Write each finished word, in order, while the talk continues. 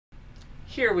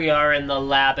Here we are in the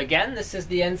lab again. This is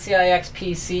the NCIX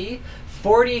PC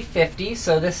 4050.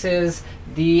 So this is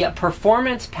the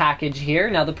performance package here.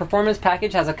 Now the performance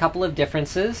package has a couple of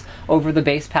differences over the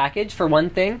base package. For one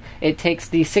thing, it takes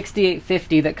the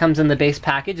 6850 that comes in the base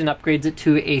package and upgrades it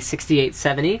to a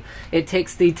 6870. It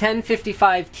takes the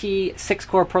 1055T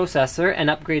 6-core processor and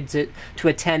upgrades it to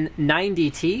a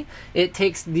 1090T. It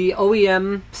takes the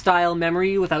OEM style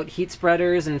memory without heat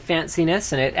spreaders and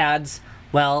fanciness, and it adds,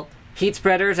 well, heat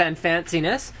spreaders and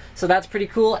fanciness, so that's pretty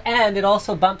cool. And it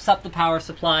also bumps up the power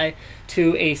supply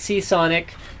to a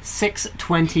Seasonic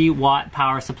 620 watt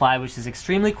power supply, which is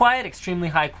extremely quiet, extremely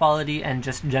high quality, and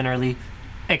just generally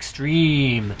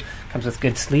extreme. Comes with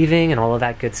good sleeving and all of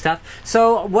that good stuff.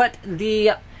 So what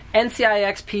the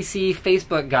NCIX PC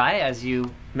Facebook guy, as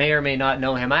you may or may not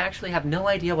know him, I actually have no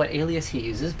idea what alias he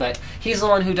uses, but he's the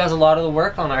one who does a lot of the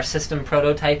work on our system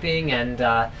prototyping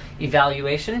and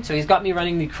evaluation. So he's got me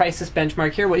running the Crysis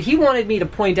benchmark here. What he wanted me to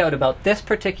point out about this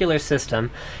particular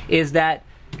system is that,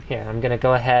 here, I'm going to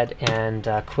go ahead and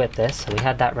quit this. So we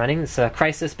had that running. It's a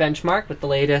Crysis benchmark with the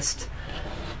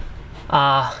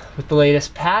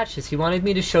latest patch. Is he wanted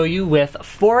me to show you with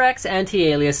 4x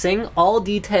anti-aliasing, all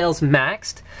details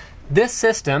maxed. This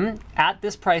system, at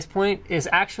this price point, is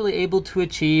actually able to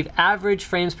achieve average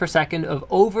frames per second of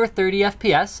over 30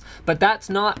 FPS, but that's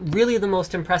not really the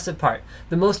most impressive part.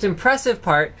 The most impressive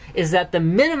part is that the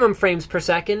minimum frames per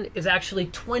second is actually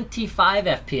 25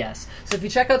 FPS. So if you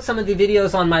check out some of the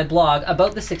videos on my blog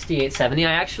about the 6870,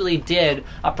 I actually did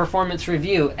a performance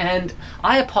review, and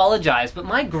I apologize, but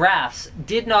my graphs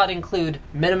did not include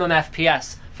minimum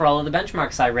FPS for all of the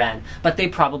benchmarks I ran, but they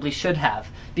probably should have,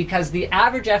 because the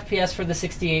average FPS for the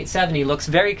 6870 looks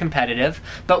very competitive,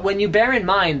 but when you bear in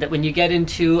mind that when you get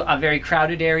into a very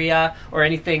crowded area or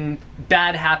anything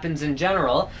bad happens in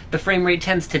general, the frame rate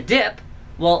tends to dip.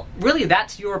 Well, really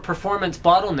that's your performance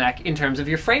bottleneck in terms of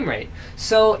your frame rate.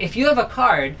 So if you have a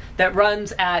card that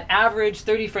runs at average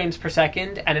 30 frames per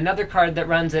second and another card that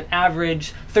runs at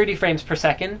average 30 frames per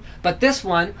second, but this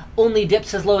one only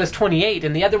dips as low as 28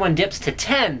 and the other one dips to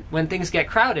 10 when things get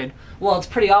crowded, well, it's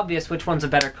pretty obvious which one's a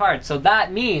better card. So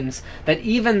that means that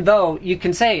even though you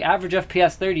can say average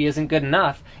FPS 30 isn't good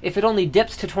enough, if it only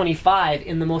dips to 25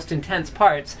 in the most intense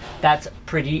parts, that's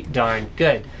pretty darn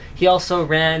good. He also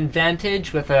ran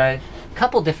Vantage with a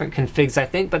couple different configs, I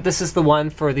think, but this is the one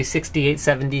for the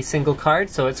 6870 single card,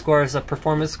 so it scores a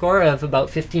performance score of about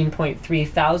 15.3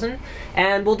 thousand.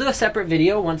 And we'll do a separate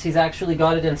video once he's actually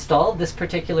got it installed. This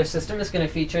particular system is going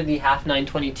to feature the half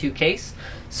 922 case,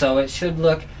 so it should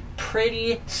look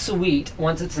pretty sweet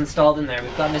once it's installed in there.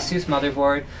 We've got an ASUS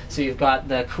motherboard, so you've got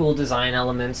the cool design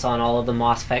elements on all of the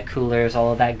MOSFET coolers,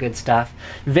 all of that good stuff.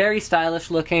 Very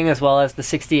stylish looking, as well as the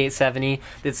 6870.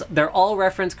 They're all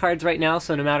reference cards right now,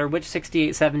 so no matter which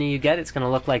 6870 you get, it's going to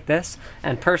look like this.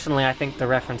 And personally, I think the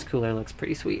reference cooler looks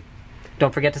pretty sweet.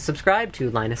 Don't forget to subscribe to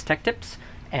Linus Tech Tips,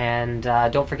 and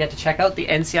don't forget to check out the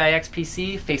NCIX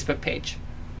PC Facebook page.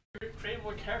 Create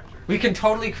more characters. We can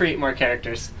totally create more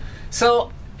characters.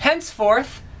 So,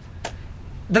 henceforth,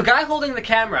 the guy holding the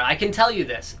camera, I can tell you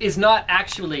this, is not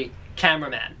actually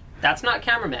cameraman. That's not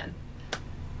cameraman.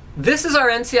 This is our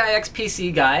NCIX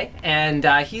PC guy, and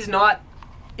he's not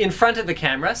in front of the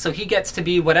camera, so he gets to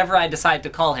be whatever I decide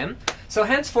to call him. So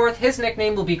henceforth, his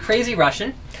nickname will be Crazy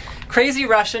Russian. Crazy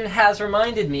Russian has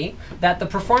reminded me that the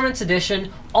Performance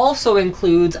Edition also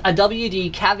includes a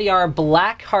WD Caviar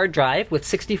Black hard drive with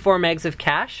 64 megs of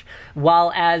cache,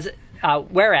 whereas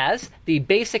the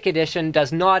Basic Edition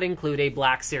does not include a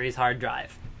Black Series hard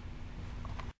drive.